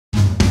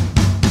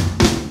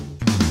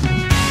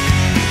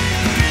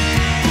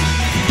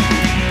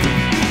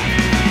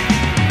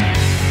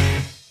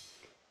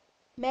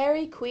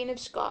Mary, Queen of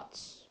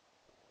Scots.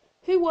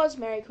 Who was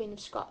Mary, Queen of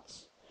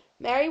Scots?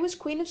 Mary was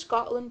Queen of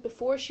Scotland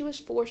before she was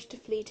forced to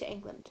flee to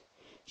England.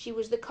 She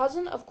was the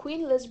cousin of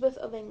Queen Elizabeth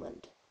of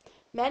England.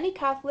 Many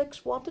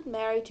Catholics wanted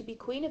Mary to be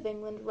Queen of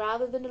England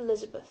rather than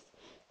Elizabeth.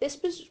 This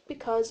was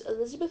because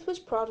Elizabeth was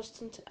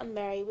Protestant and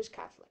Mary was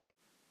Catholic.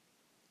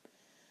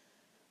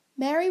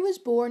 Mary was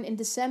born in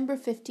December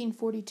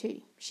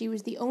 1542. She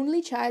was the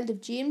only child of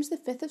James V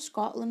of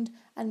Scotland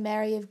and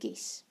Mary of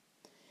Guise.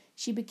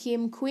 She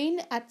became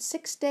queen at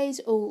 6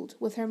 days old,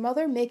 with her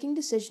mother making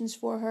decisions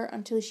for her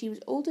until she was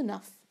old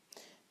enough.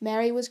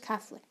 Mary was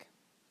Catholic.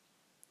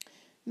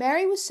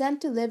 Mary was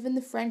sent to live in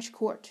the French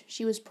court.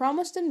 She was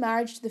promised in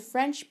marriage to the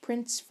French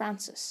Prince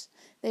Francis.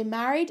 They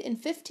married in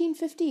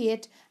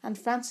 1558 and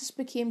Francis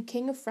became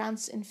King of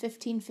France in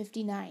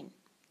 1559.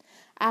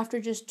 After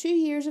just 2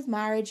 years of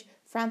marriage,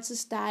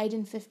 Francis died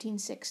in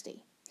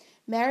 1560.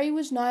 Mary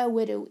was now a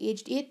widow,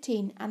 aged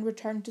 18, and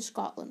returned to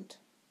Scotland.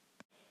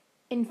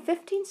 In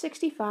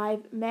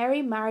 1565,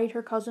 Mary married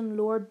her cousin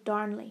Lord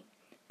Darnley.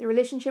 The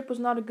relationship was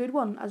not a good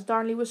one, as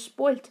Darnley was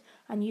spoilt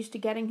and used to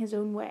getting his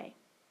own way.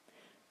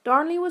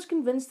 Darnley was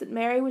convinced that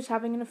Mary was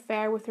having an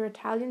affair with her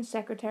Italian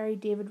secretary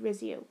David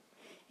Rizzio.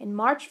 In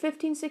March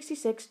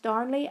 1566,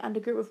 Darnley and a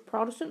group of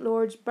Protestant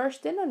lords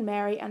burst in on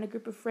Mary and a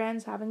group of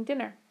friends having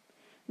dinner.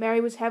 Mary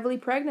was heavily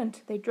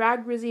pregnant. They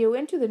dragged Rizzio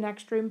into the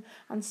next room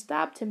and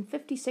stabbed him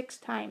 56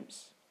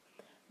 times.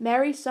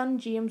 Mary's son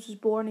James was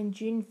born in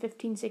June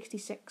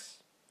 1566.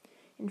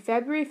 In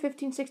February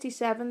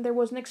 1567, there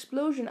was an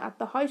explosion at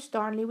the house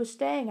Darnley was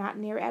staying at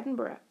near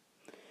Edinburgh.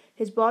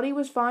 His body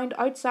was found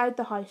outside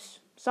the house.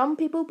 Some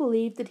people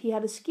believed that he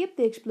had escaped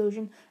the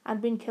explosion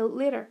and been killed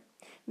later.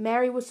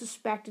 Mary was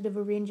suspected of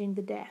arranging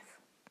the death.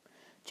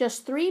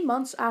 Just 3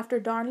 months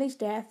after Darnley's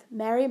death,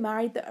 Mary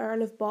married the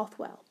Earl of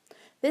Bothwell.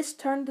 This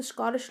turned the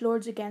Scottish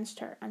lords against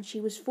her, and she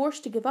was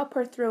forced to give up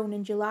her throne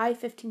in July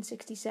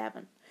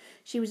 1567.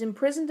 She was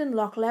imprisoned in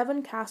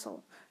Lochleven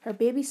Castle. Her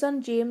baby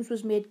son James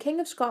was made King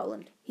of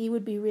Scotland. He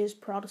would be raised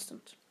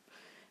Protestant.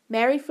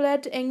 Mary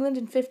fled to England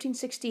in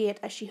 1568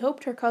 as she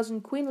hoped her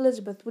cousin Queen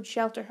Elizabeth would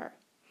shelter her.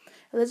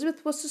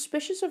 Elizabeth was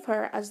suspicious of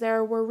her as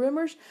there were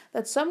rumours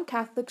that some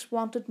Catholics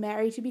wanted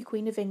Mary to be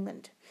Queen of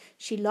England.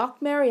 She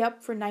locked Mary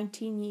up for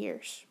 19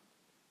 years.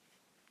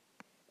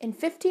 In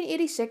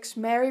 1586,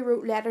 Mary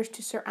wrote letters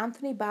to Sir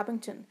Anthony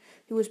Babington,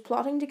 who was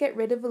plotting to get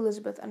rid of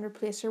Elizabeth and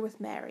replace her with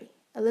Mary.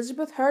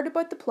 Elizabeth heard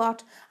about the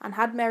plot and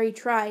had Mary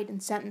tried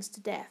and sentenced to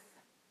death.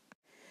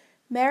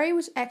 Mary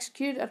was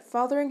executed at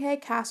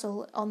Fotheringhay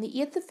Castle on the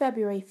 8th of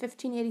February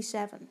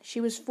 1587.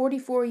 She was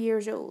 44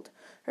 years old.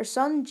 Her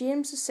son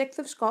James VI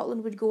of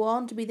Scotland would go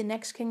on to be the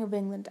next King of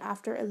England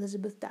after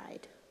Elizabeth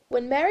died.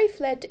 When Mary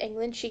fled to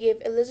England, she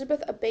gave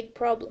Elizabeth a big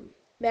problem.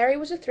 Mary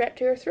was a threat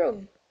to her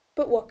throne.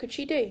 But what could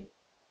she do?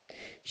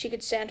 She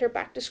could send her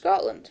back to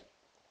Scotland.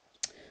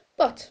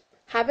 But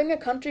having a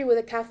country with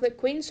a Catholic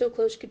queen so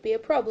close could be a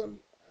problem.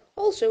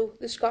 Also,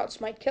 the Scots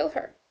might kill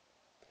her.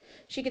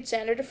 She could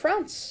send her to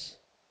France.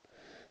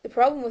 The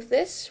problem with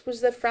this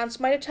was that France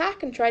might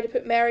attack and try to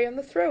put Mary on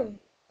the throne.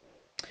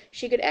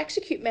 She could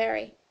execute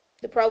Mary.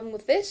 The problem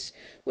with this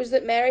was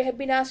that Mary had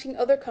been asking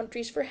other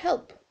countries for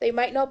help. They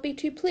might not be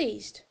too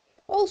pleased.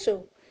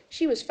 Also,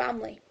 she was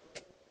family.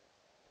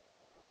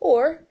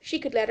 Or she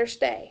could let her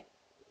stay.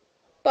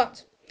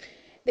 But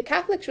the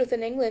Catholics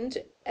within England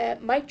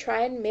might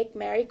try and make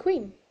Mary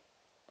queen.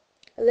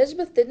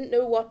 Elizabeth didn't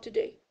know what to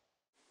do.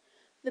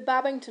 The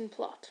Babington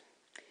Plot.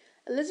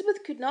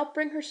 Elizabeth could not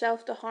bring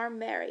herself to harm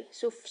Mary,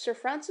 so Sir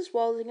Francis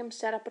Walsingham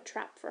set up a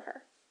trap for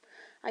her.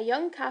 A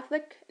young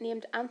Catholic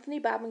named Anthony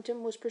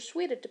Babington was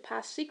persuaded to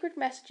pass secret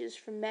messages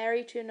from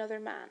Mary to another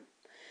man.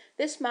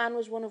 This man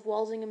was one of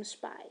Walsingham's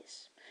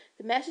spies.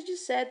 The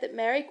messages said that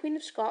Mary, Queen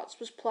of Scots,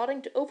 was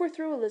plotting to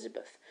overthrow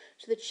Elizabeth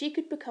so that she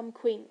could become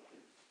queen.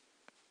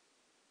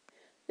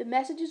 The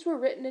messages were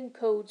written in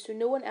code so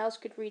no one else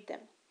could read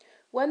them.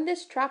 When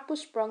this trap was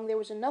sprung, there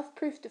was enough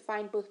proof to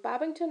find both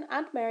Babington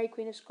and Mary,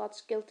 Queen of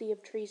Scots, guilty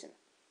of treason.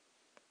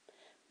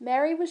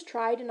 Mary was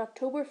tried in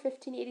October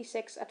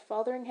 1586 at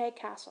Fotheringhay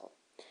Castle.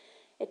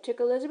 It took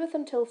Elizabeth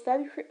until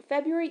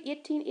February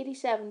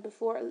 1887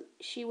 before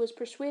she was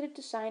persuaded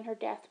to sign her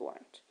death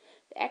warrant.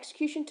 The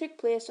execution took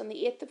place on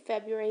the 8th of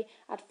February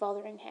at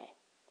Fotheringhay.